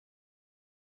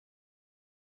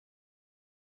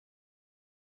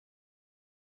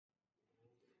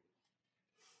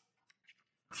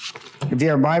If you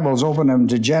have Bibles, open them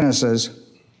to Genesis.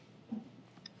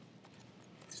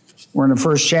 We're in the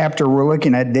first chapter. We're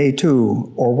looking at day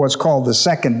 2, or what's called the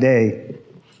second day.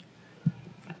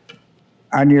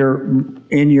 In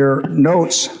your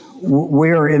notes,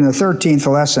 we're in the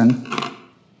 13th lesson,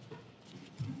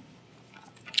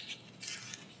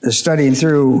 studying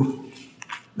through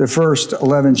the first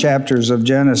 11 chapters of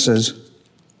Genesis.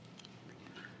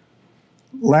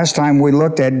 Last time we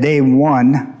looked at day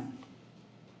 1.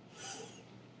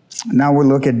 Now we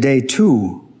look at day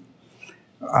 2.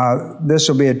 This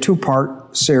will be a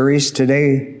 2-part series.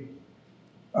 Today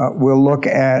we'll look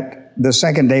at the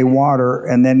second day water,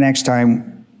 and then next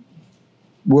time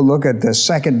we'll look at the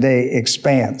second day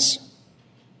expanse.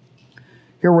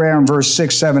 Here we are in verse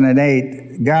 6, 7, and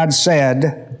 8. God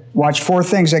said, watch 4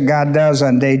 things that God does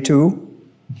on day 2.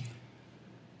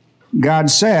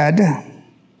 God said,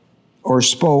 or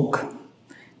spoke,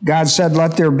 God said,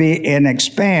 let there be an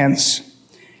expanse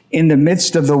in the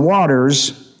midst of the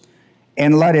waters,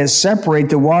 and let it separate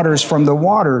the waters from the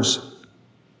waters.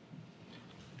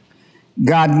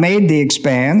 God made the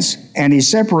expanse, and he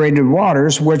separated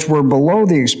waters which were below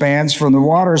the expanse from the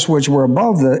waters which were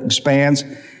above the expanse,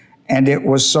 and it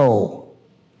was so.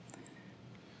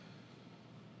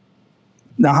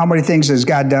 Now, how many things has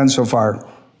God done so far?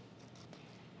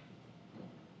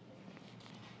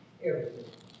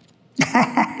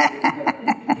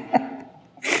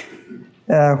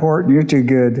 Horton, you're too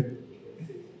good.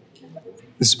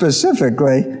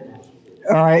 Specifically,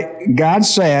 all right, God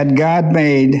said, God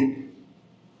made,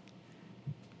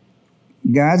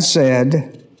 God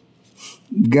said,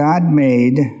 God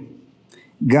made,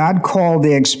 God called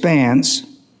the expanse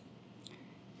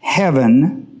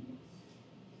heaven,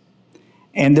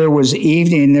 and there was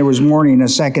evening, there was morning, the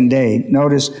second day.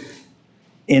 Notice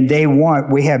in day 1,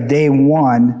 we have day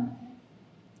 1.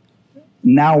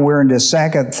 Now we're into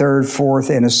 2nd, 3rd, 4th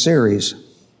in a series.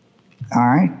 All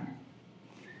right?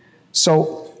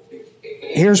 So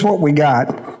here's what we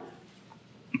got.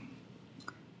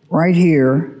 Right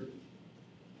here,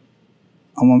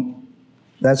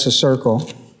 that's a circle.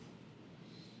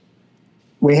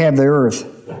 We have the earth.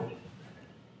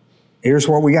 Here's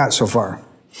what we got so far.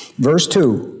 Verse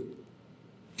 2.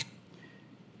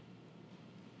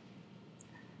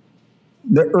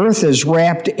 The earth is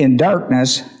wrapped in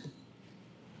darkness,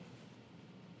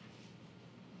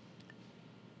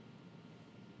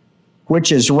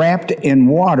 which is wrapped in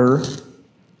water,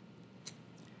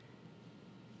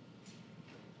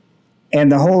 and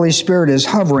the Holy Spirit is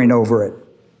hovering over it,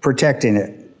 protecting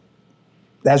it.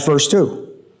 That's verse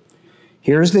 2.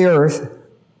 Here's the earth.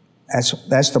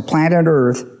 That's the planet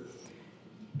Earth.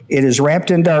 It is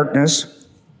wrapped in darkness,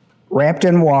 wrapped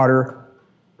in water,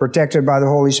 protected by the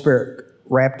Holy Spirit,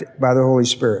 wrapped by the Holy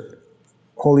Spirit.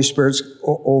 Holy Spirit's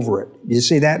over it. You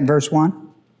see that in verse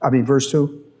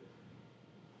 2?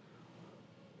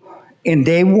 In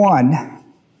day 1,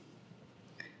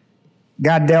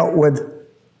 God dealt with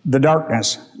the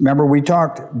darkness. Remember, we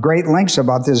talked great lengths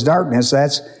about this darkness.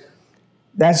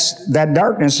 That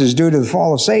darkness is due to the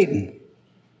fall of Satan.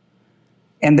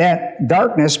 And that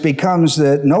darkness becomes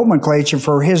the nomenclature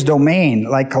for his domain,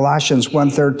 like Colossians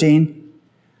 1:13.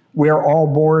 We are all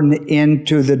born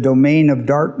into the domain of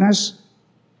darkness,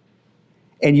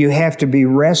 and you have to be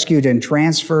rescued and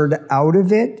transferred out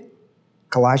of it,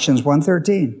 Colossians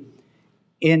 1:13.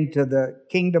 Into the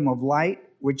kingdom of light,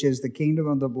 which is the kingdom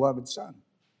of the beloved Son.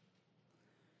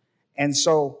 And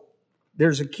so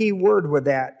there's a key word with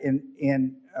that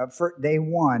in for day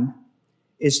 1.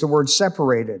 It's the word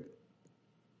separated.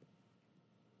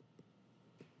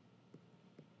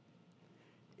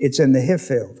 It's in the Hif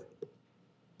field.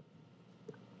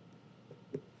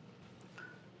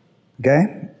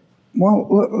 Okay?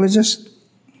 Well, let's just...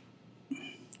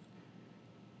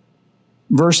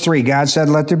 Verse 3, God said,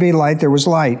 let there be light. There was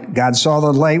light. God saw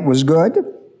the light was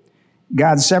good.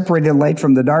 God separated light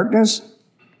from the darkness.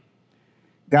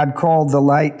 God called the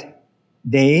light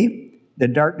day. The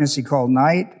darkness he called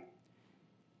night.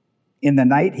 In the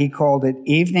night he called it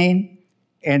evening.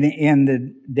 And in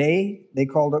the day they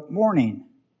called it morning.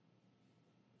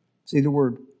 See the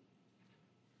word.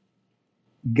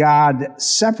 God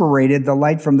separated the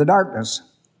light from the darkness.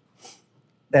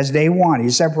 That's day 1. He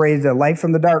separated the light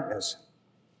from the darkness.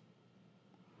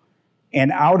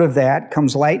 And out of that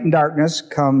comes light and darkness,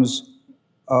 comes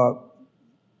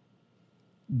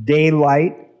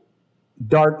daylight,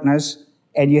 darkness,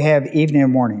 and you have evening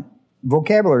and morning.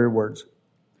 Vocabulary words.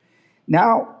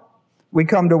 Now we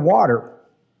come to water.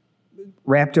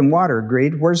 Wrapped in water,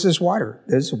 agreed? Where's this water?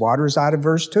 This water is out of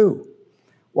verse 2.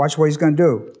 Watch what he's going to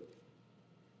do.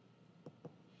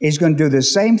 He's going to do the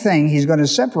same thing. He's going to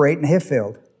separate in Hif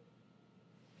field.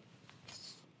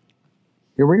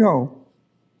 Here we go.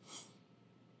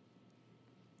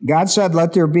 God said,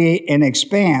 let there be an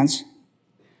expanse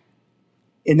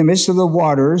in the midst of the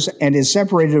waters, and it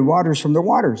separated waters from the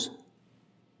waters.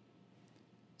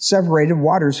 Separated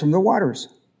waters from the waters.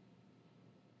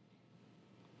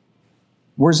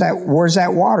 Where's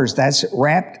that waters? That's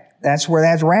wrapped. That's where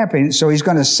that's wrapping. So he's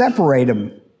going to separate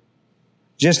them.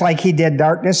 Just like he did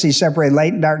darkness, he separated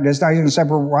light and darkness. Now he's going to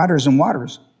separate waters and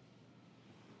waters.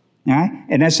 All right?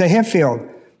 And that's the hip field.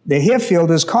 The hip field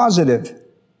is causative.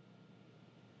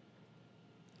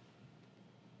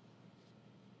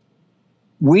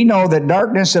 We know that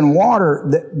darkness and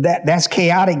water, that's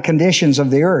chaotic conditions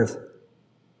of the earth.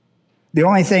 The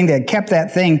only thing that kept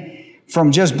that thing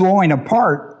from just blowing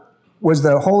apart was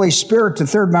the Holy Spirit, the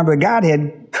third member of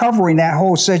Godhead, covering that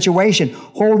whole situation,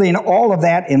 holding all of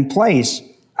that in place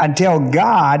until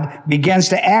God begins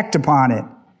to act upon it.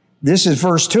 This is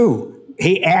verse 2.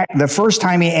 The first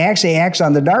time he acts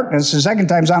on the darkness. The second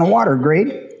time's on the water.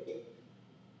 Agreed?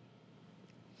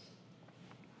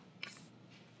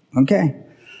 Okay.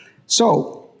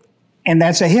 So, and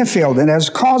that's a hip field, and that's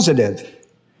causative.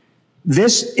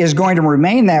 This is going to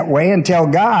remain that way until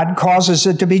God causes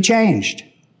it to be changed.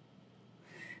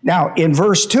 Now, in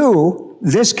verse 2,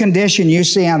 this condition you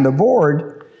see on the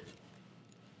board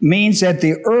means that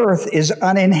the earth is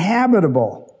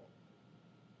uninhabitable.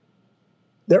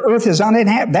 The earth is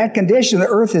uninhabitable. That condition, the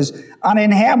earth is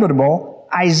uninhabitable.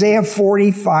 Isaiah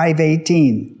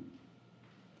 45:18.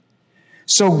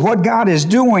 So what God is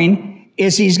doing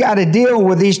is he's got to deal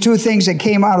with these two things that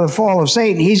came out of the fall of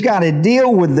Satan. He's got to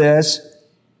deal with this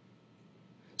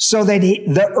so that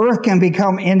the earth can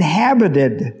become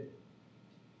inhabited.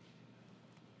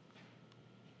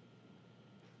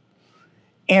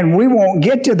 And we won't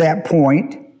get to that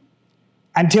point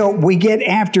until we get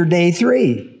after day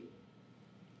 3.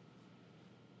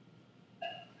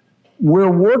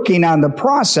 We're working on the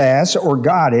process, or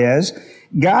God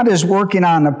is working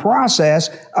on the process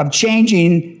of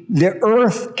changing the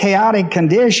earth chaotic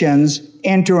conditions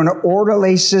into an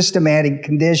orderly, systematic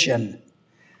condition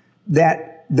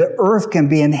that the earth can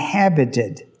be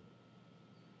inhabited.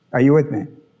 Are you with me?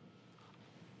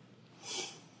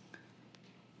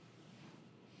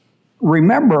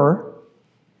 Remember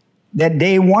that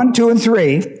day 1, 2, and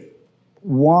 3,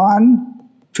 1,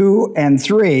 2, and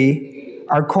 3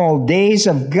 are called days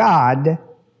of God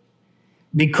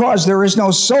because there is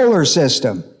no solar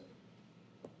system.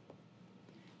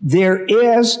 There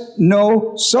is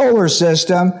no solar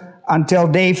system until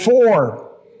day 4.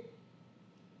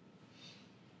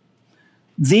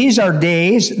 These are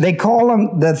days, they call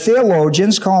them, the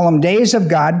theologians call them days of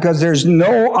God because there's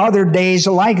no other days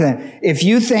like them. If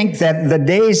you think that the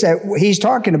days that he's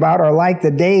talking about are like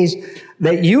the days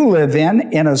that you live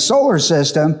in a solar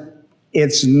system,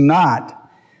 it's not.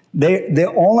 The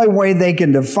only way they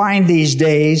can define these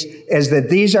days is that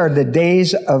these are the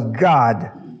days of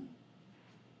God.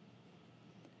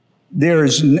 There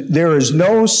is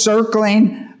no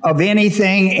circling of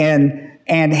anything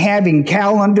and having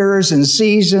calendars and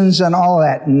seasons and all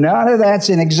that. None of that's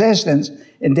in existence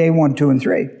in day 1, 2, and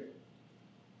 3.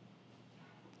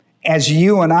 As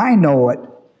you and I know it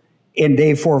in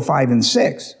day 4, 5, and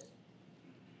 6.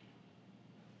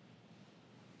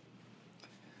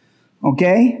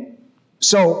 Okay?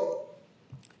 So,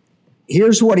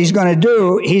 here's what he's going to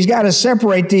do. He's got to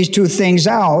separate these two things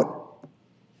out,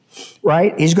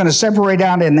 right? He's going to separate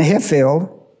out in the hip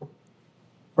field,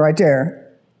 right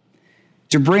there,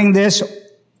 to bring this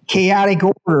chaotic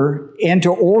order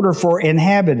into order for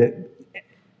inhabited.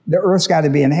 The earth's got to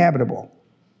be inhabitable.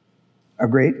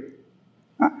 Agreed?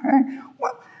 All right.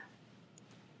 Well,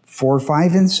 4,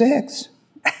 5, and 6.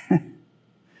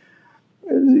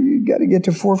 You got to get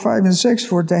to 4, 5, and 6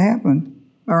 for it to happen.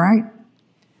 All right?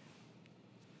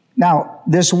 Now,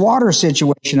 this water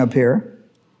situation up here,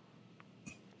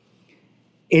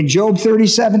 in Job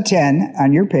 37:10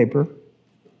 on your paper,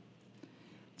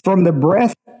 from the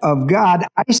breath of God,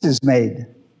 ice is made,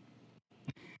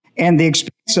 and the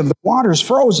expanse of the waters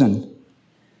frozen.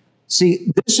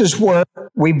 See, this is where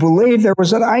we believe there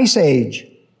was an ice age.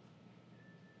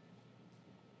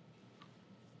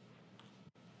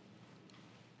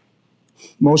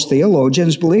 Most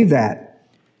theologians believe that.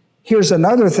 Here's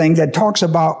another thing that talks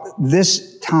about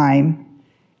this time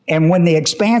and when the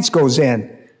expanse goes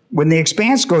in. When the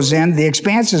expanse goes in, the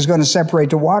expanse is going to separate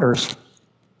the waters.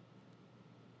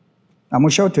 I'm going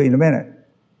to show it to you in a minute.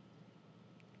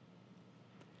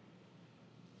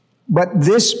 But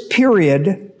this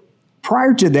period,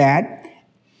 prior to that,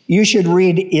 you should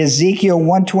read Ezekiel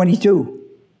 1:22.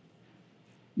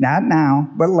 Not now,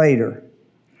 but later.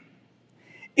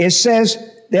 It says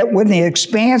that when the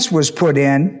expanse was put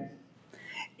in,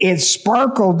 it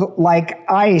sparkled like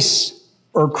ice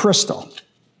or crystal.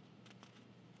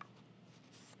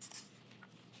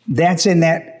 That's in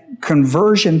that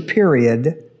conversion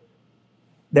period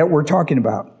that we're talking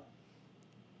about.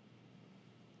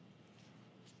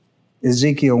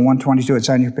 Ezekiel 1:22, it's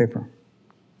on your paper.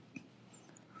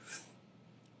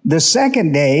 The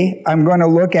second day, I'm going to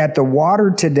look at the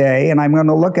water today, and I'm going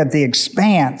to look at the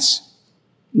expanse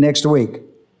next week.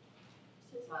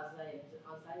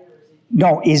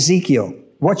 No, Ezekiel.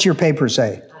 What's your paper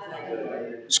say?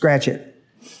 Scratch it.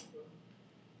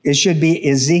 It should be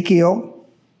Ezekiel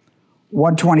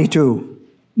 1:22,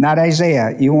 not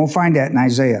Isaiah. You won't find that in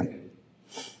Isaiah.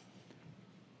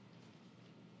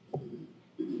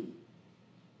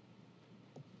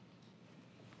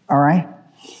 All right?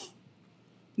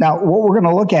 Now, what we're going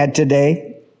to look at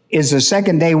today is the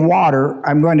second day water.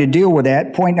 I'm going to deal with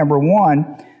that. Point number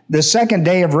one, the second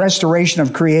day of restoration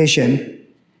of creation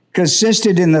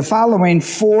consisted in the following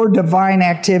four divine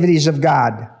activities of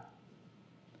God.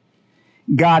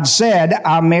 God said,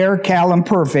 Amer, Kalim,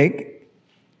 perfect.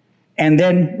 And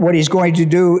then what he's going to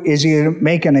do is he's going to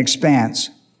make an expanse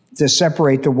to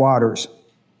separate the waters.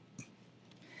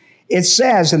 It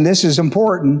says, and this is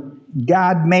important,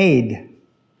 God made.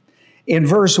 In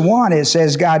verse 1, it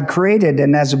says God created,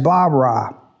 and that's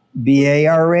Bara,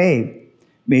 B-A-R-A,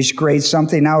 means to create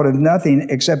something out of nothing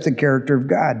except the character of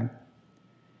God.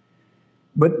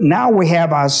 But now we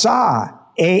have Asa,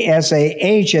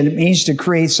 A-S-A-H, and it means to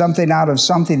create something out of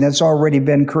something that's already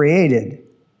been created.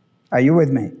 Are you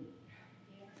with me?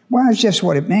 Well, that's just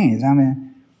what it means. I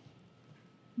mean,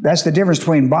 that's the difference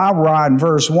between Bara in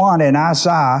verse 1 and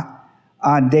Asa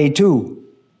on day 2,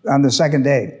 on the second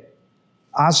day.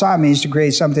 Asa means to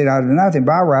create something out of nothing.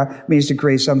 Bara means to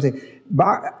create something.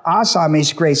 Asa means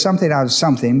to create something out of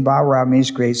something. Bara means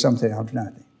to create something out of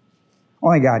nothing.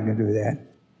 Only God can do that.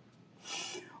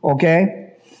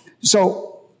 Okay?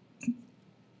 So,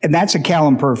 and that's a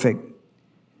Kalim perfect.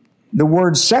 The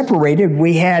word separated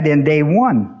we had in day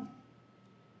 1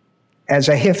 as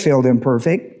a Hiphfield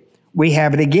imperfect. We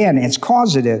have it again. It's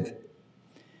causative.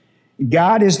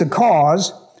 God is the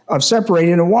cause of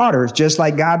separating the waters, just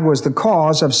like God was the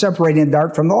cause of separating the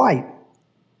dark from the light.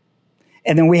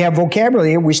 And then we have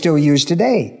vocabulary we still use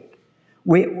today.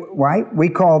 We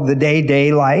call the day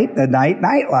daylight, the night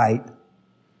nightlight.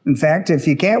 In fact, if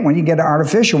you can't one, you get an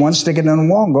artificial one, stick it in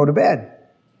the wall and go to bed.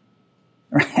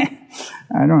 Right?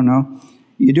 I don't know.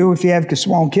 You do if you have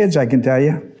small kids, I can tell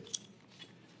you.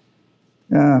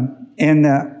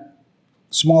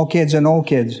 Small kids and old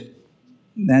kids.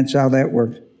 That's how that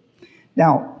works.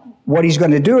 Now, what he's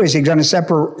going to do is he's going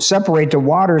to separate the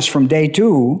waters from day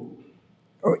 2.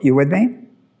 You with me?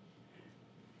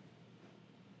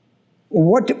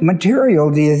 What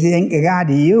material do you think God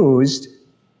used?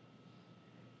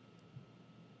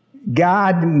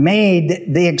 God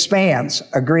made the expanse.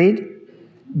 Agreed?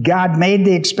 God made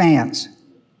the expanse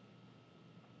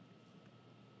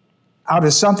out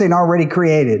of something already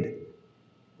created.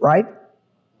 Right?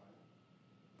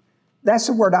 That's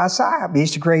the word Asa. It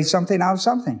means to create something out of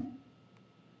something.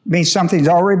 It means something's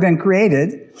already been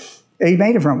created. He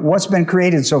made it from. What's been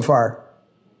created so far?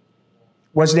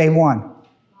 What's day 1?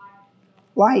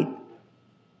 Light.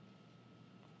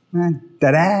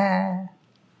 Ta-da!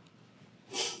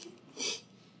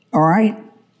 All right?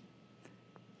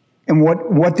 And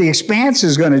what the expanse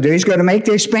is going to do, he's going to make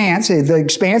the expanse. The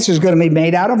expanse is going to be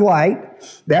made out of light.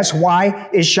 That's why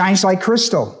it shines like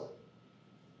crystal.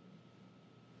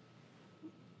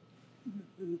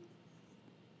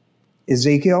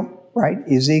 Ezekiel, right?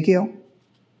 Ezekiel.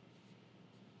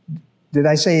 Did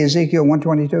I say Ezekiel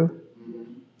 1:22?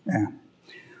 Yeah.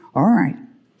 All right.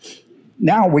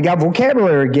 Now we got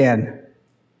vocabulary again.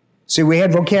 See, we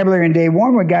had vocabulary in day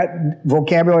 1. We got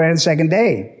vocabulary on the second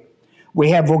day.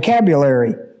 We have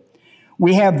vocabulary.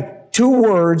 We have 2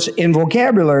 words in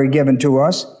vocabulary given to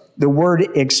us. The word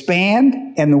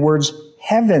expand and the words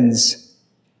heavens.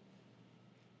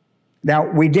 Now,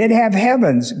 we did have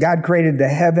heavens. God created the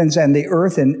heavens and the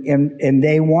earth in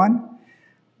day 1,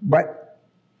 but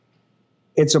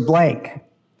it's a blank.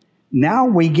 Now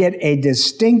we get a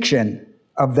distinction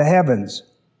of the heavens.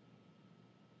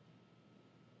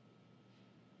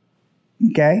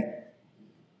 Okay?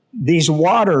 These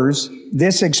waters,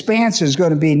 this expanse is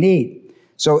going to be neat.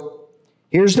 So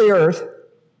here's the earth.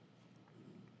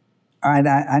 I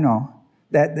know.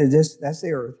 That's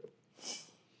the earth.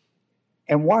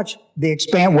 And watch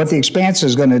what the expanse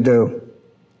is going to do.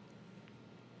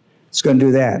 It's going to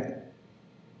do that.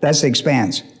 That's the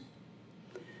expanse.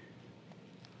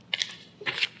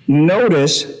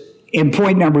 Notice in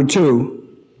point number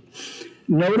 2,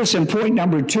 Notice in point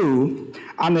number 2,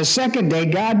 on the second day,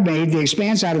 God made the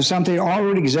expanse out of something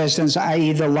already in existence,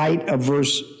 i.e. the light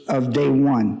of day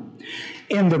 1.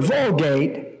 In the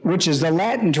Vulgate, which is the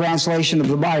Latin translation of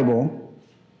the Bible,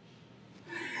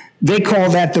 they call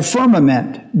that the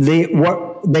firmament.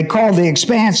 What they call the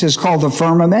expanse is called the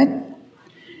firmament.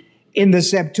 In the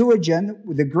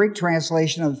Septuagint, the Greek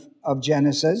translation of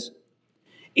Genesis,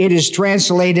 it is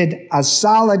translated a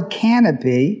solid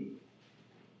canopy.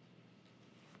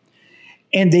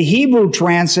 In the Hebrew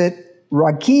transit,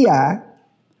 rakia,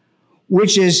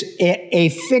 which is a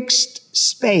fixed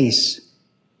space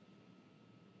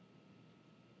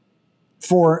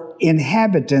for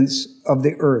inhabitants of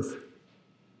the earth.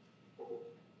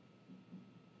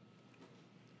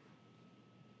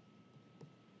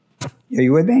 Are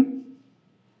you with me?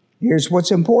 Here's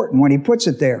what's important when he puts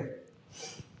it there.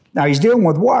 Now he's dealing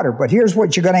with water, but here's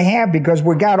what you're going to have, because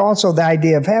we got also the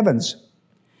idea of heavens.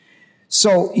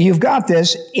 So you've got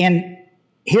this, and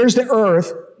here's the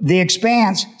earth, the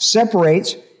expanse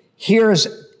separates, here's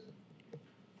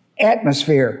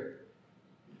atmosphere.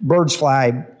 Birds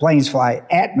fly, planes fly,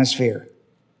 atmosphere.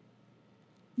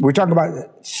 We're talking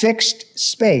about fixed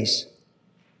space.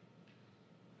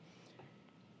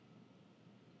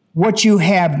 What you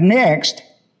have next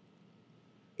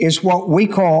is what we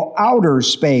call outer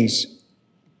space.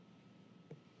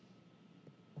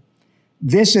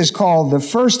 This is called the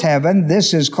first heaven,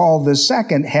 this is called the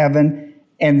second heaven,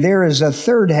 and there is a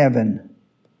third heaven,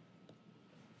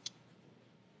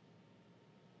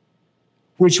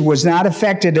 which was not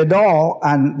affected at all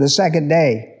on the second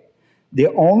day. The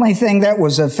only thing that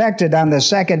was affected on the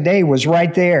second day was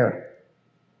right there.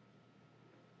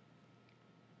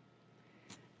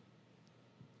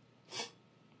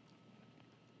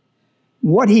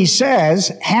 What he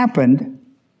says happened.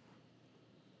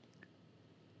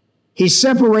 He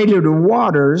separated the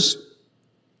waters.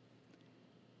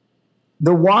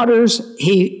 The waters,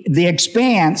 the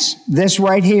expanse, this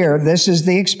right here, this is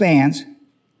the expanse.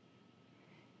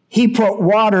 He put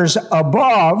waters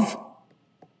above,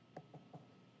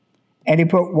 and he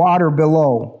put water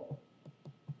below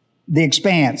the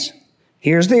expanse.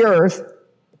 Here's the earth,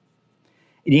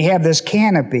 and you have this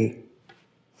canopy,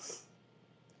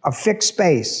 a fixed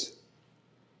space.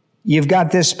 You've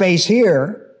got this space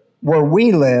here where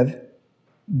we live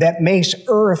that makes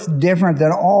Earth different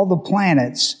than all the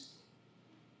planets.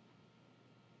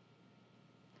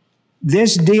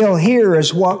 This deal here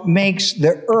is what makes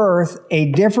the Earth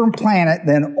a different planet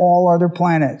than all other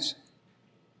planets.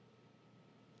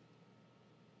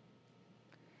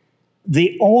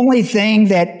 The only thing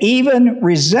that even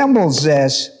resembles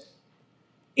this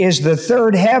is the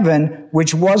third heaven,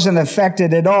 which wasn't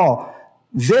affected at all.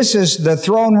 This is the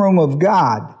throne room of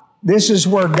God. This is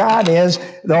where God is,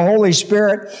 the Holy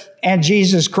Spirit, and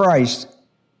Jesus Christ.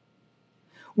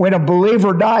 When a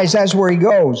believer dies, that's where he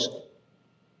goes.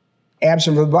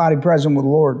 Absent from the body, present with the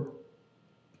Lord.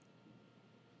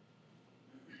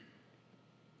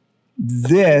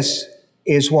 This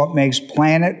is what makes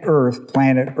planet Earth,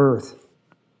 planet Earth.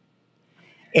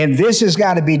 And this has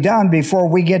got to be done before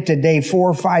we get to day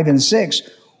 4, 5, and 6,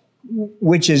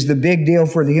 which is the big deal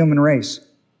for the human race.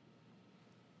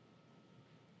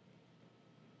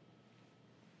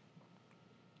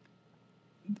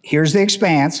 Here's the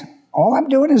expanse. All I'm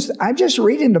doing is I'm just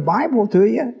reading the Bible to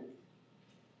you.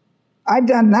 I've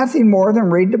done nothing more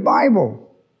than read the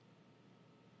Bible.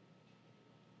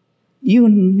 You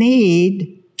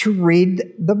need to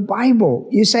read the Bible.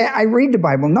 You say, I read the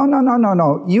Bible.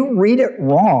 No. You read it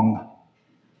wrong.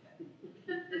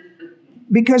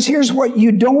 Because here's what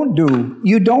you don't do.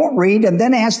 You don't read and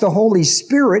then ask the Holy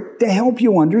Spirit to help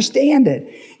you understand it.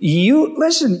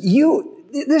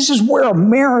 This is where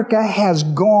America has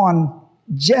gone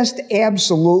just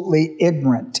absolutely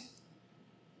ignorant.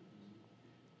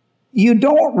 You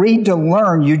don't read to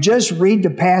learn, you just read to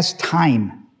pass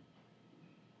time.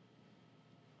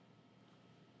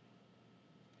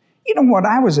 You know, when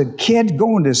I was a kid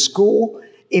going to school,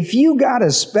 we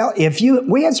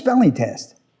had spelling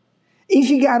tests. If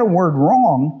you got a word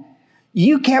wrong,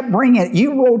 you kept bringing it.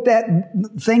 You wrote that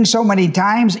thing so many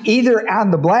times, either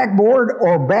on the blackboard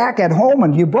or back at home,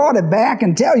 and you brought it back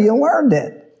until you learned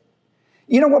it.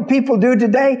 You know what people do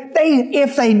today?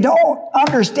 If they don't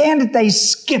understand it, they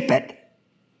skip it.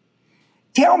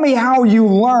 Tell me how you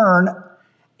learn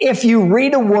if you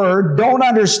read a word, don't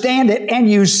understand it, and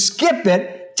you skip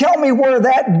it. Tell me where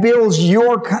that builds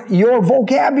your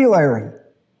vocabulary.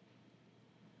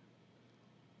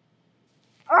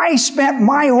 I spent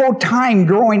my whole time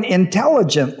growing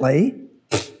intelligently,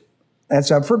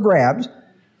 that's up for grabs,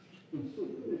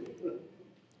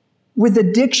 with a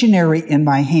dictionary in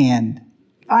my hand.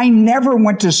 I never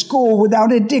went to school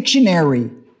without a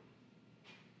dictionary.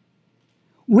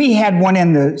 We had one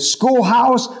in the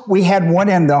schoolhouse, we had one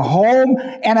in the home,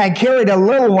 and I carried a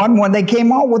little one when they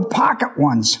came out with pocket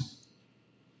ones.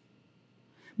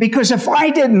 Because if I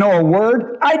didn't know a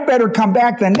word, I'd better come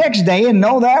back the next day and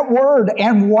know that word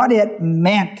and what it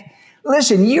meant.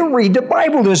 Listen, you read the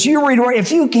Bible,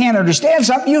 if you can't understand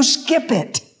something, you skip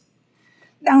it.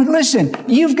 Now listen,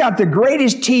 you've got the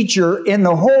greatest teacher in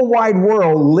the whole wide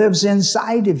world lives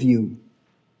inside of you.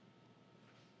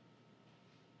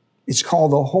 It's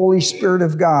called the Holy Spirit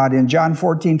of God. In John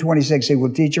 14:26, He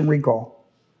will teach and recall.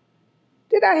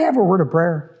 Did I have a word of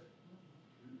prayer?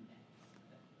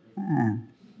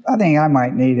 I think I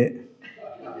might need it.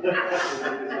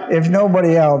 If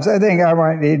nobody else, I think I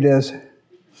might need this.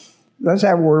 Let's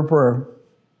have a word of prayer.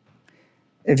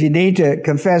 If you need to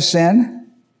confess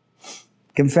sin,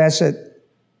 confess it.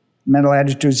 Mental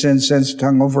attitude sins, sense,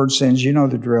 tongue, overt sins, you know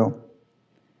the drill.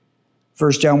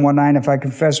 1 John 1:9, if I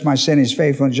confess my sin, He's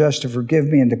faithful and just to forgive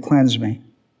me and to cleanse me.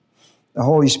 The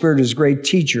Holy Spirit is a great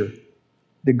teacher.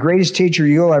 The greatest teacher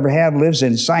you'll ever have lives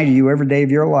inside of you every day of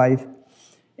your life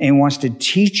and wants to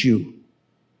teach you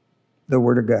the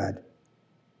Word of God.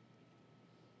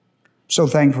 So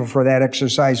thankful for that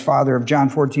exercise, Father, of John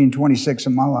 14:26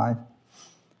 in my life.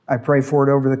 I pray for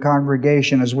it over the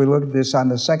congregation as we look at this on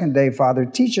the second day, Father.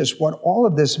 Teach us what all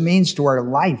of this means to our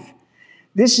life.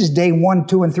 This is day 1,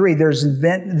 2, and 3.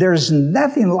 There's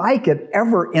nothing like it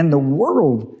ever in the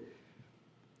world.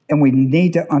 And we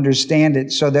need to understand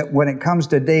it so that when it comes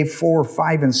to day 4,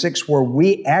 5, and 6, where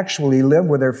we actually live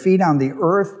with our feet on the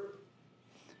earth,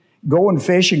 going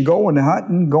fishing, going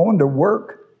hunting, going to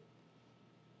work,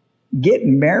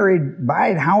 getting married,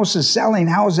 buying houses, selling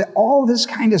houses, all this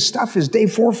kind of stuff is day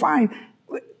 4, 5.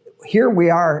 Here we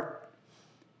are.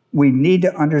 We need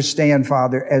to understand,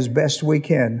 Father, as best we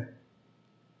can,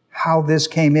 how this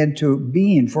came into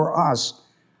being for us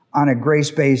on a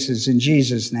grace basis. In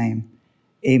Jesus' name,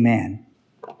 amen.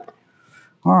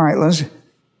 All right,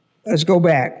 let's go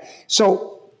back.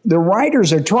 So the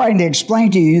writers are trying to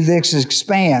explain to you this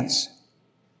expanse.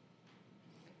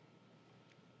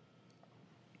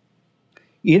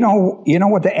 You know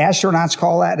what the astronauts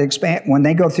call that expanse? When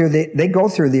they go through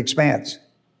the expanse.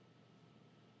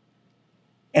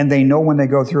 And they know when they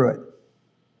go through it.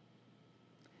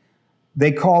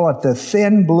 They call it the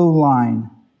thin blue line.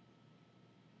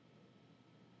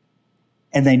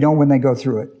 And they know when they go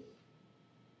through it.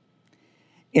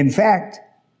 In fact,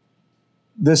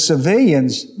 the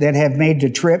civilians that have made the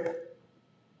trip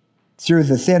through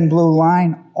the thin blue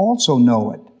line also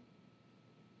know it.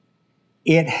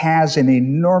 It has an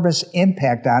enormous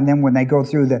impact on them when they go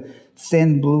through the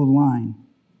thin blue line.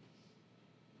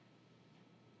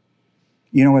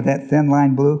 You know what that thin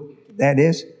line blue, that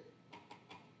is?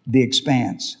 The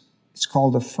expanse. It's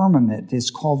called the firmament.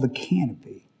 It's called the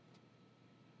canopy.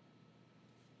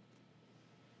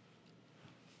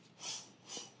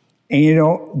 And you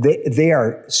know, they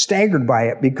are staggered by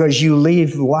it because you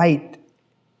leave light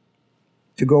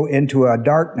to go into a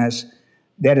darkness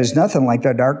that is nothing like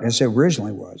the darkness it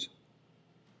originally was.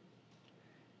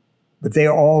 But they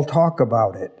all talk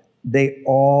about it. They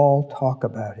all talk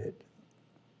about it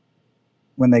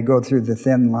when they go through the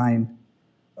thin line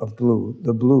of blue,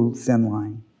 the blue thin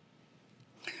line.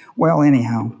 Well,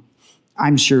 anyhow,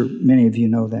 I'm sure many of you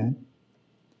know that.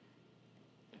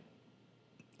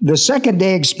 The second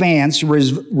day expanse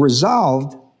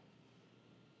resolved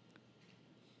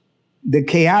the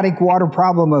chaotic water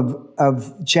problem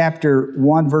of chapter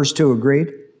 1, verse 2,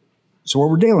 agreed? That's what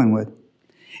we're dealing with.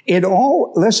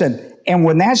 Listen, and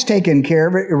when that's taken care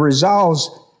of, it resolves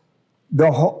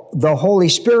the Holy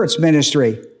Spirit's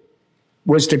ministry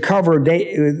was to cover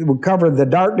the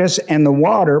darkness and the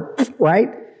water, right?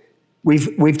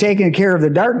 We've taken care of the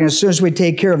darkness. As soon as we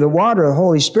take care of the water, the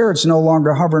Holy Spirit's no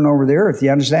longer hovering over the earth. You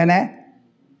understand that?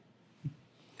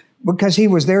 Because He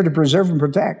was there to preserve and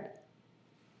protect.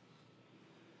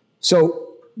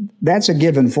 So that's a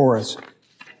given for us.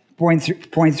 Point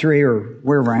 3 or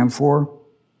wherever I am, 4.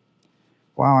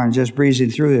 Wow, I'm just breezing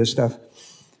through this stuff.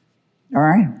 All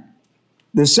right.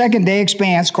 The second day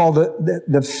expanse called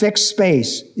the fixed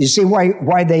space. You see why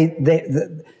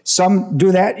some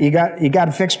do that? You got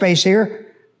a fixed space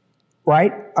here,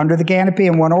 right? Under the canopy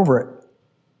and one over it.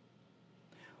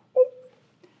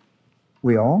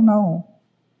 We all know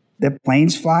that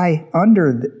planes fly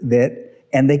under that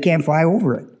and they can't fly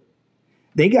over it.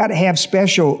 They got to have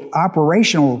special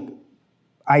operational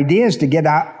ideas to get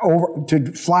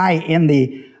to fly in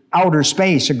the outer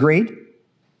space, agreed?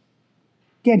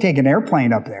 You can't take an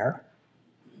airplane up there.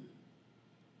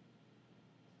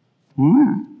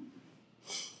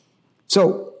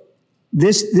 So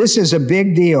this is a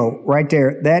big deal right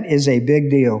there. That is a big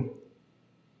deal.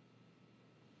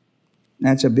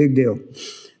 That's a big deal.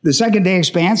 The second day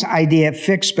expanse, idea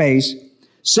fixed space,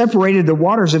 separated the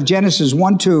waters of Genesis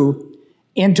 1-2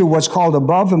 into what's called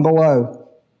above and below.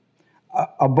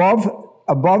 Above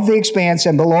the expanse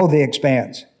and below the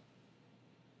expanse.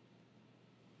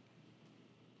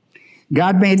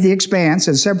 God made the expanse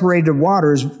and separated the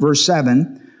waters, verse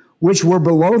 7, which were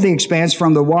below the expanse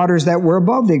from the waters that were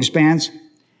above the expanse.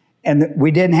 And we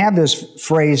didn't have this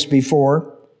phrase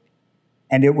before,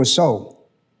 and it was so.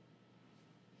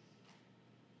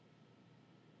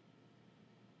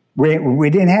 We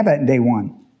didn't have that in day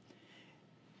one.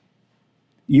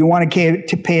 You want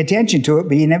to pay attention to it,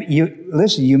 but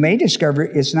listen, you may discover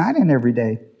it's not in every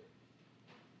day.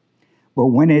 But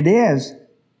when it is,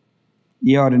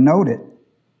 you ought to note it.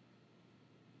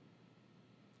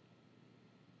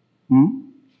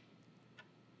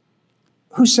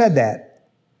 Who said that?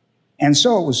 And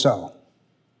so it was so.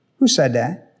 Who said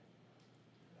that?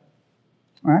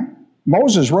 All right?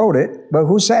 Moses wrote it, but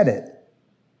who said it?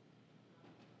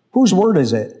 Whose word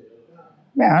is it?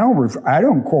 Man, I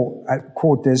don't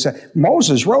quote this.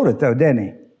 Moses wrote it though, didn't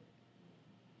he?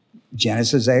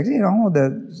 Genesis,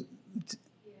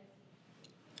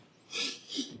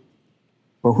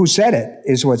 But who said it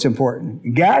is what's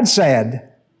important. God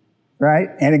said, right?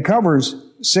 And it covers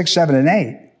 6, 7, and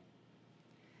 8.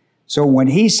 So when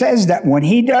he says that, when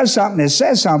he does something, it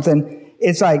says something,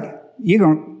 it's like,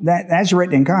 that's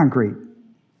written in concrete.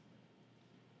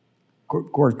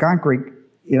 Of course, concrete,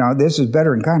 this is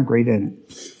better than concrete, isn't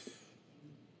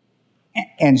it?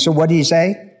 And so what did he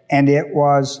say? And it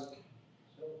was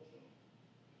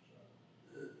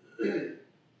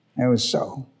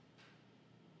so.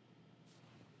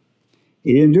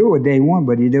 He didn't do it with day one,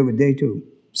 but he did it with day two,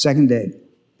 second day.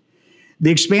 The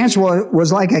expanse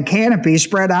was like a canopy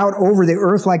spread out over the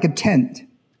earth like a tent.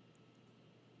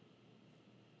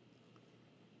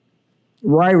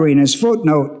 Ryrie, in his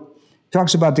footnote,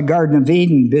 talks about the Garden of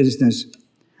Eden business.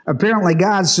 Apparently,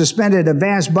 God suspended a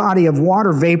vast body of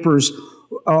water vapors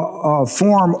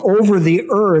form over the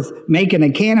earth, making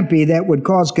a canopy that would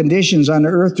cause conditions on the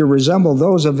earth to resemble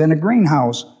those of in a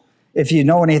greenhouse. If you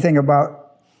know anything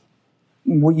about,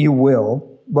 you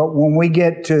will. But when we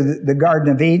get to the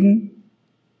Garden of Eden,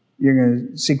 you're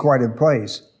going to see quite a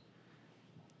place.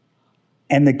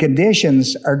 And the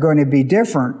conditions are going to be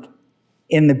different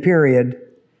in the period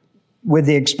with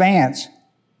the expanse,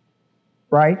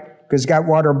 right? Because it's got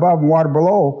water above and water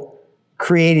below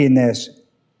creating this.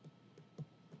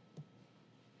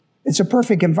 It's a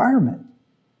perfect environment.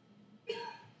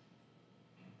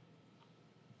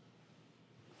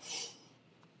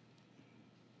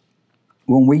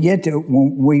 When we get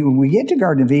to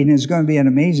Garden of Eden, it's going to be an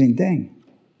amazing thing.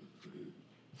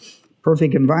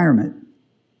 Perfect environment.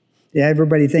 Yeah,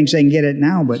 everybody thinks they can get it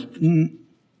now, but you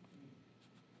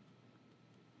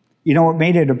know what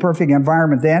made it a perfect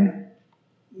environment then?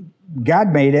 God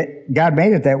made it. God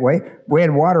made it that way. We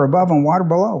had water above and water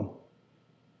below.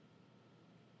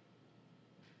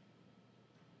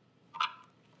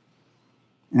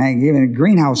 And I give it a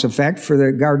greenhouse effect for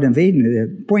the Garden of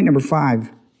Eden. Point number 5.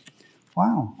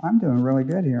 Wow, I'm doing really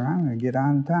good here. I'm going to get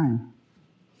on time.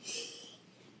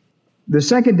 The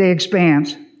second day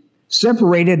expanse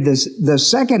separated the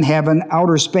second heaven,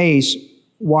 outer space,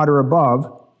 water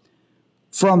above,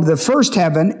 from the first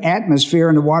heaven, atmosphere,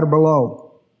 and the water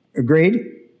below. Agreed?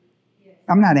 Yes.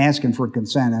 I'm not asking for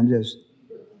consent. I'm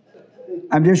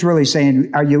just really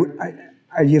saying, are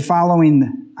you following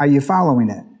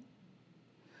it?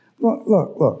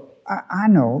 Look. I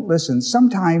know. Listen,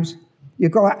 sometimes you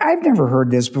go, I've never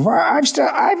heard this before. I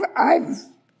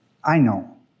know.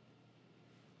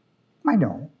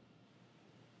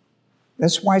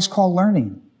 That's why it's called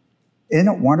learning. Isn't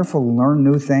it wonderful to learn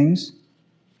new things?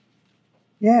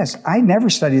 Yes, I never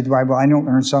studied the Bible. I don't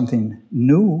learn something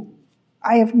new.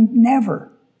 I have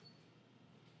never.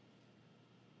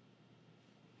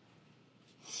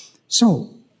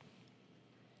 So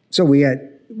we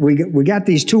got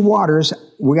these two waters.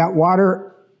 We got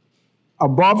water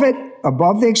above it,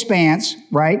 above the expanse,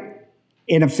 right,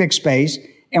 in a fixed space,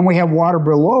 and we have water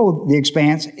below the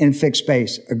expanse in fixed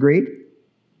space. Agreed?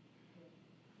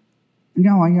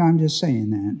 No, I'm just saying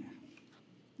that.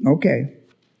 Okay.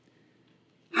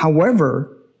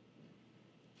 However,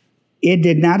 it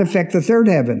did not affect the third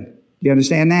heaven. Do you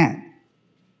understand that?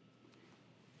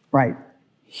 Right.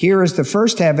 Here is the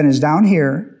first heaven is down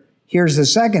here. Here's the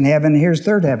second heaven. Here's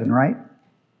third heaven, right?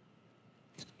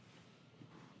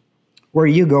 Where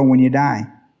do you go when you die?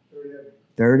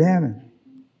 Third heaven.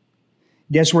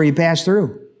 Guess where you pass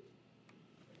through?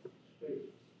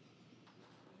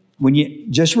 When you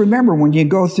just remember, when you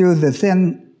go through the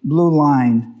thin blue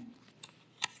line,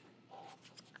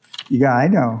 I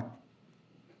know.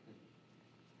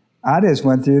 I just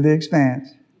went through the expanse.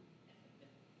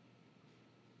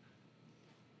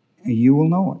 And you will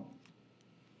know it.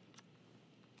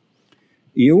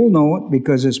 You will know it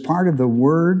because it's part of the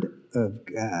Word of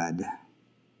God.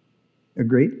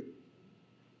 Agreed?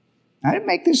 I didn't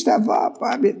make this stuff up.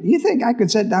 You think I could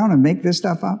sit down and make this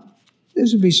stuff up?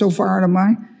 This would be so far out of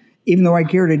my, even though I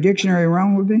carried a dictionary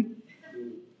around with me.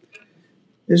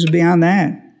 This is beyond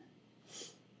that.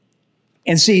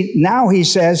 And see, now he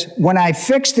says, when I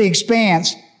fixed the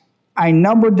expanse, I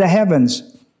numbered the heavens.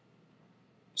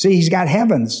 See, he's got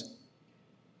heavens.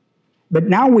 But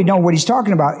now we know what he's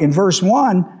talking about. In verse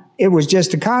 1, it was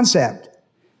just a concept.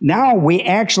 Now we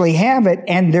actually have it,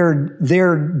 and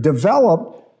they're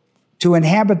developed to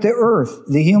inhabit the earth.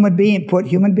 The human being, put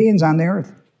human beings on the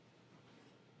earth.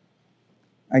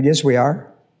 I guess we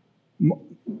are.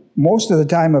 Most of the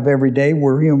time of every day,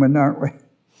 we're human, aren't we?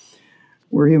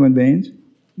 We're human beings.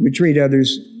 We treat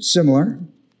others similar,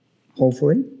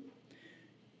 hopefully.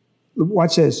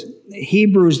 Watch this.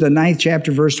 Hebrews, the 9th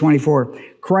chapter, verse 24.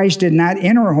 Christ did not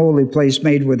enter a holy place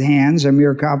made with hands, a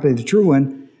mere copy of the true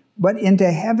one, but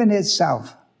into heaven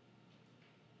itself.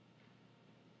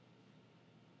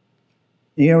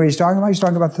 You know what he's talking about? He's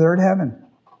talking about the third heaven.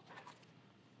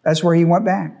 That's where he went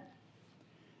back.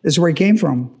 This is where he came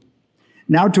from.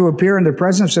 Now to appear in the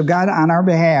presence of God on our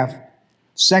behalf.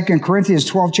 2 Corinthians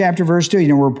 12 chapter verse 2. You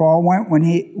know where Paul went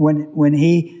when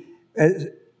he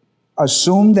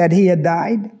assumed that he had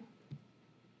died?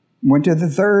 Went to the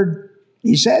third.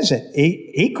 He says it.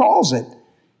 He calls it.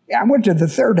 I went to the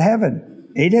third heaven.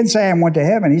 He didn't say I went to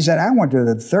heaven. He said I went to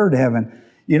the third heaven.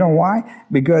 You know why?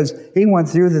 Because he went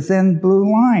through the thin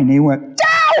blue line. He went,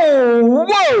 oh,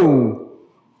 whoa!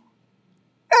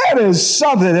 That is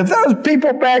something. If those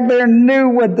people back there knew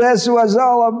what this was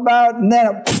all about, and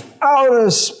then out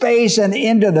of space and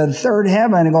into the third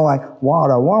heaven, and go like, what?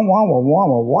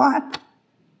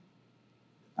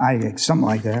 Something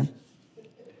like that.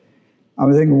 I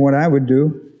was thinking what I would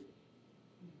do.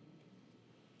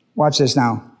 Watch this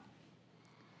now.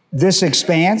 This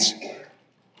expanse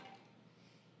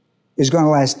is going to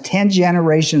last 10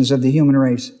 generations of the human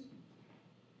race.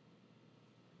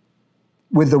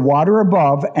 With the water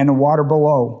above and the water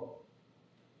below.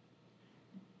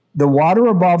 The water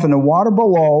above and the water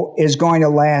below is going to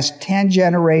last 10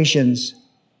 generations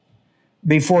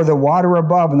before the water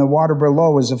above and the water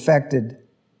below is affected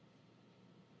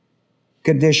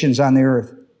conditions on the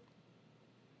earth.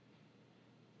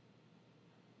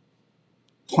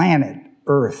 Planet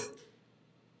Earth.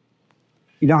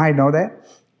 You know how I know that?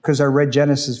 Because I read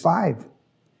Genesis 5.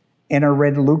 And I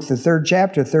read Luke, the 3rd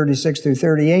chapter, 36 through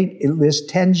 38. It lists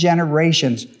 10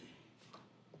 generations.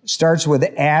 Starts with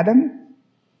Adam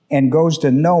and goes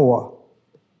to Noah.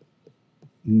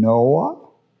 Noah?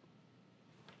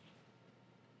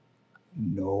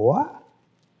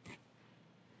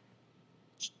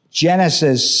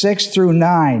 Genesis 6 through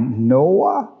 9.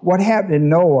 Noah? What happened in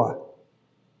Noah?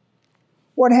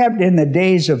 What happened in the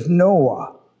days of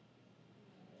Noah?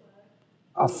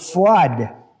 A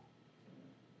flood.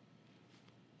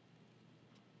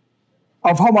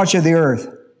 Of how much of the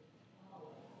earth?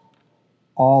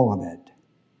 All of it.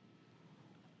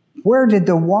 Where did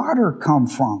the water come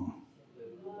from?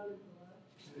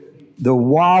 The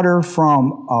water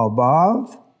from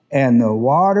above and the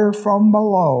water from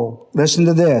below. Listen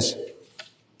to this.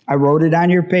 I wrote it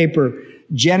on your paper.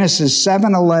 Genesis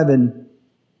 7:11.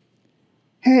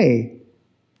 Hey,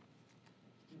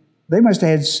 they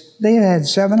had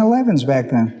 7-Elevens back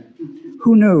then.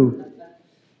 Who knew?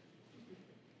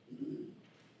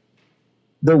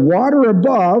 The water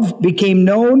above became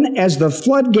known as the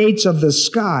floodgates of the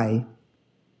sky,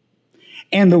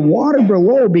 and the water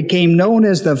below became known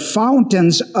as the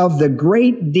fountains of the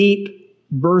great deep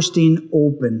bursting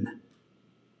open.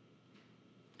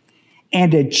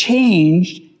 And it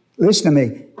changed, listen to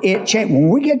me, it changed, when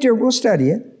we get there, we'll study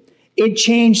it. It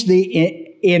changed the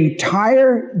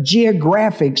entire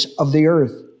geographics of the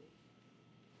earth.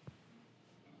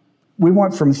 We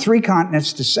went from 3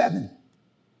 continents to 7.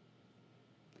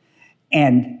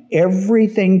 And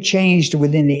everything changed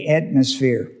within the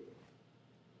atmosphere.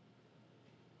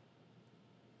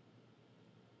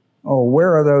 Oh,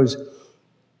 where are those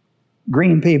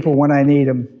green people when I need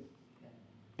them?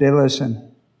 They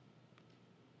listen.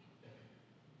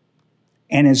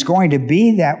 And it's going to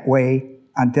be that way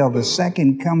until the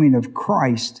second coming of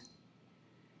Christ.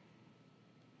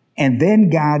 And then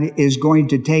God is going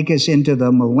to take us into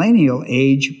the millennial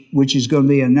age, which is going to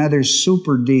be another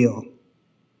super deal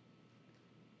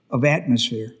of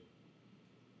atmosphere.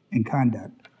 and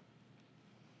conduct.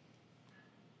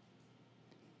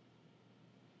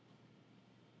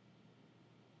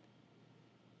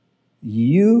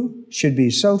 You should be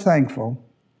so thankful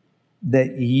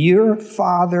that your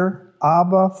Father,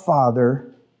 Abba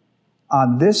Father,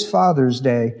 on this Father's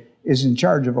Day is in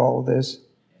charge of all of this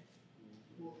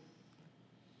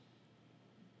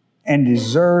and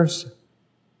deserves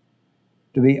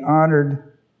to be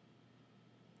honored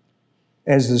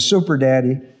as the super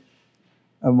daddy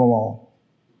of them all.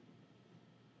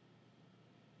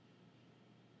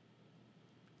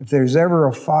 If there's ever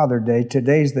a Father Day,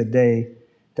 today's the day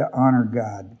to honor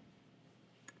God.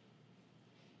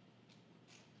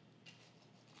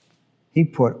 He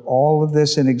put all of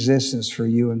this in existence for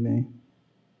you and me.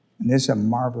 And this is a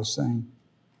marvelous thing.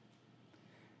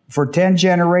 For 10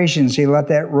 generations, he let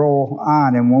that roll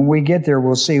on. And when we get there,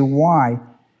 we'll see why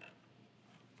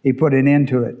he put an end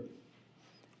to it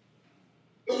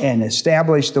and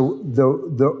established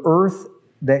the earth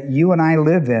that you and I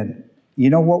live in. You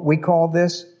know what we call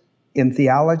this in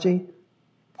theology?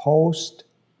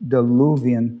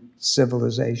 Post-diluvian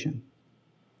civilization.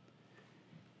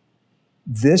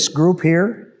 This group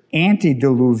here,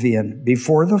 antediluvian,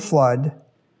 before the flood.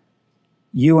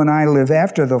 You and I live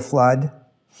after the flood.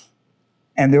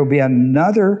 And there'll be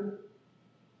another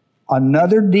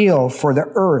deal for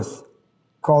the earth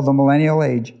called the millennial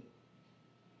age.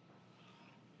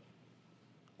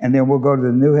 And then we'll go to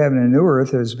the new heaven and new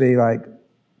earth. It'll be like,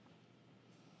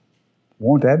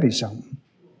 won't that be something?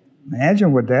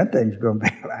 Imagine what that thing's going to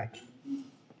be like.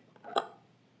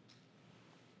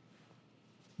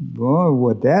 Boy,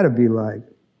 what that'd be like.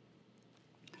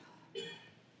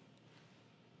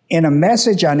 In a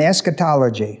message on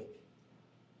eschatology,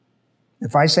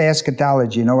 if I say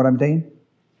eschatology, you know what I'm saying?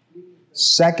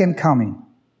 Second coming.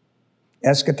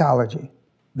 Eschatology.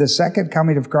 The second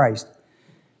coming of Christ.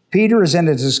 Peter is in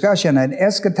a discussion on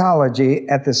eschatology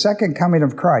at the second coming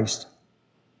of Christ.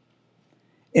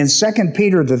 In 2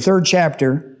 Peter, the 3rd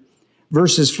chapter,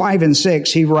 verses 5 and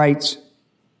 6, he writes,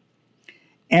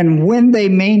 and when they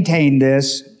maintain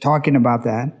this, talking about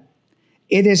that,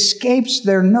 it escapes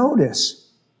their notice.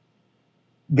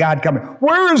 God coming.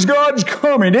 Where is God's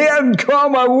coming? He hasn't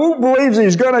come. Who believes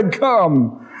he's going to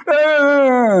come?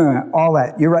 All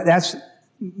that. You're right. That's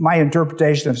my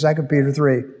interpretation of 2 Peter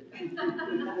 3.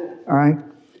 All right?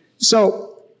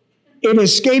 So it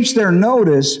escapes their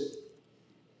notice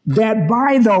that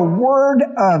by the word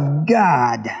of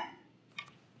God,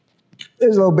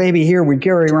 this little baby here we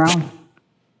carry around.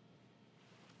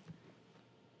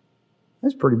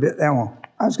 That's pretty big, that one.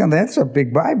 I was going, that's a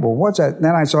big Bible. What's that? And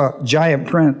then I saw giant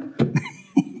print.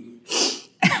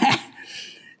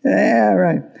 Yeah,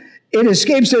 right. It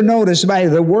escapes their notice by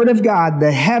the word of God.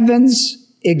 The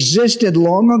heavens existed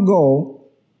long ago.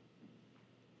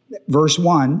 Verse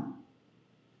 1.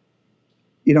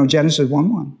 You know, Genesis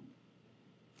 1:1.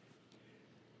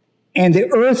 And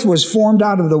the earth was formed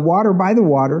out of the water by the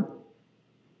water.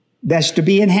 That's to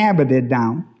be inhabited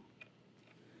now.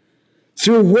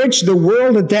 Through which the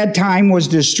world at that time was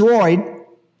destroyed,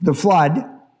 the flood,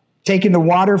 taking the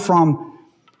water from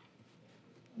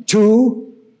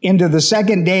 2 into the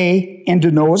second day into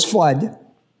Noah's flood,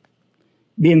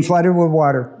 being flooded with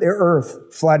water. The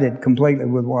earth flooded completely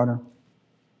with water.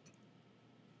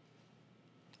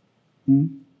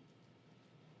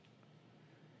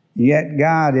 Yet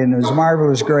God, in his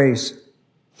marvelous grace,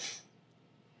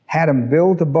 had him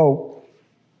build a boat.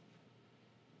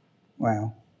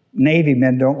 Well, Navy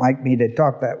men don't like me to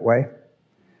talk that way.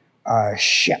 A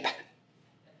ship.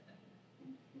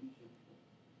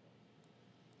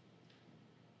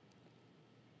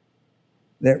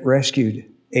 That rescued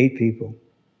 8 people.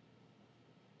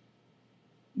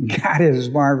 God, in his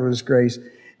marvelous grace,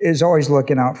 is always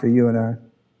looking out for you and I.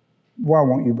 Why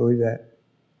won't you believe that?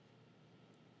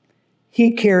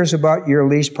 He cares about your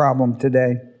least problem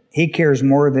today. He cares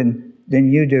more than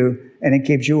you do, and it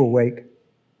keeps you awake.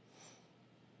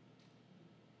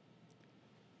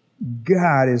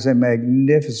 God is a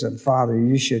magnificent Father.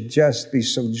 You should just be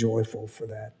so joyful for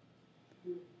that.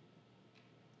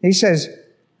 He says,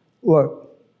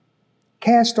 look,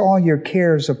 cast all your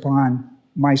cares upon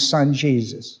my Son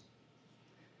Jesus.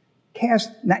 Cast,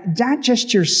 not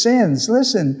just your sins.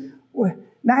 Listen,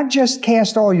 not just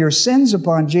cast all your sins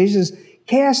upon Jesus.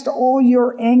 Cast all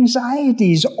your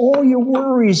anxieties, all your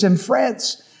worries and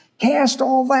frets. Cast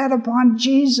all that upon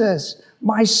Jesus,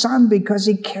 my Son, because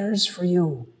he cares for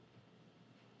you.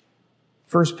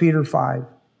 1 Peter 5.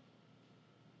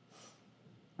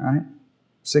 All right?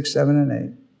 6, 7, and 8.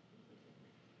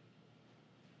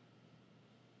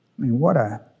 I mean, what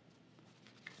a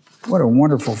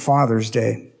wonderful Father's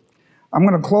Day. I'm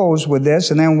going to close with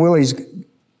this, and then Willie's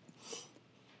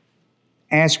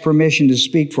asked permission to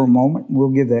speak for a moment. We'll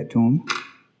give that to him.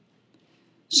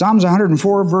 Psalms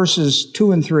 104, verses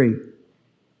 2 and 3.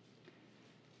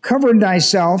 Cover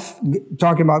thyself,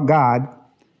 talking about God,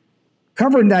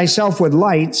 cover thyself with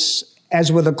lights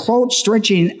as with a cloak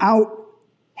stretching out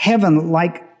heaven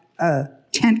like a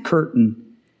tent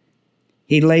curtain.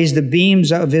 He lays the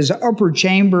beams of his upper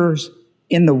chambers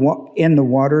in the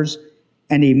waters,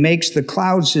 and he makes the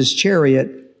clouds his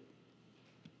chariot.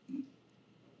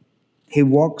 He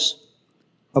walks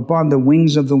upon the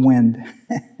wings of the wind.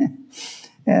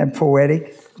 Yeah,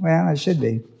 poetic. Well, it should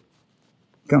be.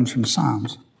 Comes from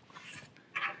Psalms.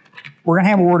 We're going to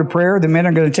have a word of prayer. The men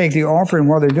are going to take the offering.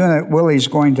 While they're doing it, Willie's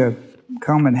going to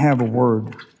come and have a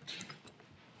word.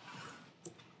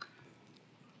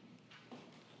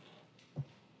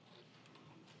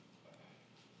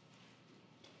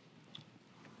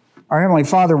 Our Heavenly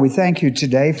Father, we thank you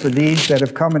today for these that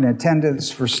have come in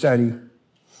attendance for study.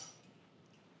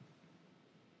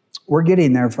 We're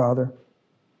getting there, Father.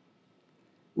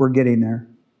 We're getting there.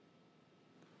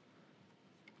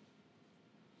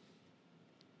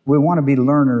 We want to be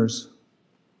learners,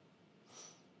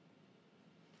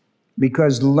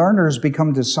 because learners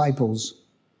become disciples,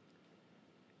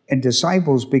 and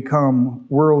disciples become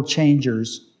world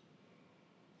changers.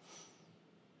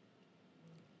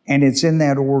 And it's in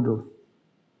that order,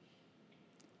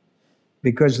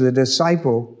 because the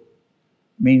disciple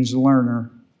means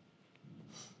learner.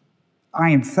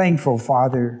 I am thankful,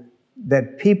 Father,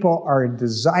 that people are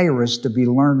desirous to be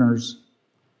learners,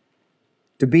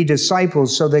 to be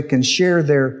disciples, so they can share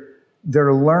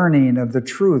their learning of the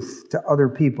truth to other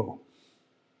people.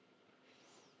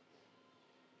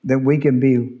 That we can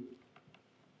be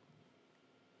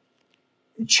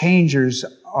changers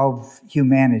of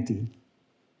humanity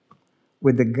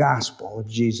with the gospel of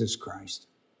Jesus Christ.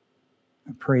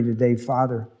 I pray today,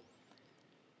 Father,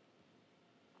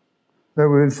 that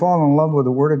we would fall in love with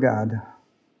the Word of God,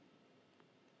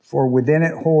 for within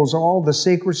it holds all the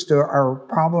secrets to our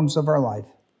problems of our life.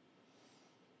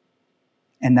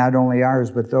 And not only ours,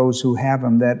 but those who have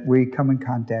them that we come in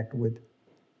contact with.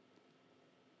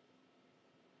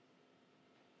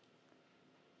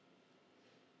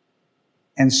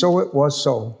 And so it was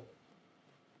so.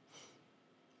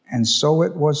 And so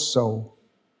it was so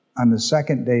on the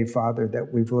second day, Father,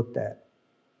 that we've looked at.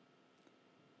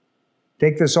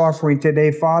 Take this offering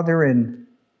today, Father, and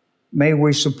may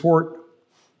we support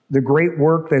the great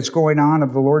work that's going on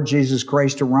of the Lord Jesus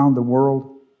Christ around the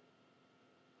world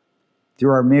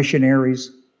through our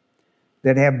missionaries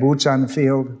that have boots on the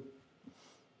field.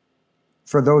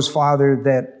 For those, Father,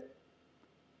 that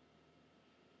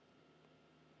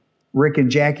Rick and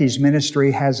Jackie's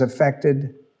ministry has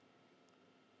affected,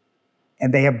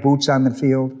 and they have boots on the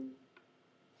field,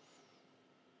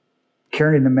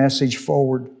 carrying the message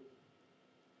forward.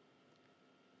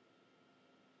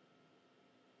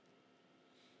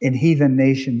 In heathen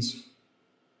nations.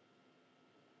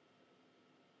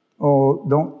 Oh,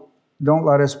 don't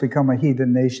let us become a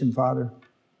heathen nation, Father.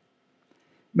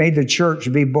 May the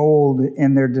church be bold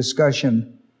in their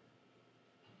discussion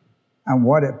on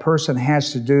what a person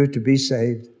has to do to be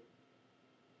saved.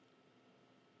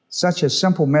 Such a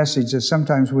simple message that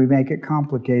sometimes we make it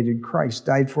complicated. Christ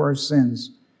died for our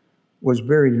sins, was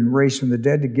buried and raised from the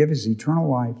dead to give us eternal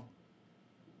life.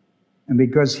 And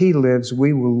because He lives,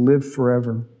 we will live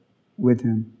forever with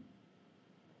Him.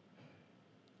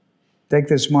 Take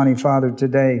this money, Father,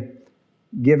 today.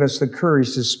 Give us the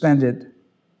courage to spend it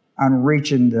on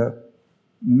reaching the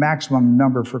maximum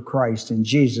number for Christ. In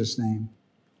Jesus' name,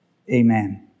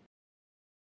 amen.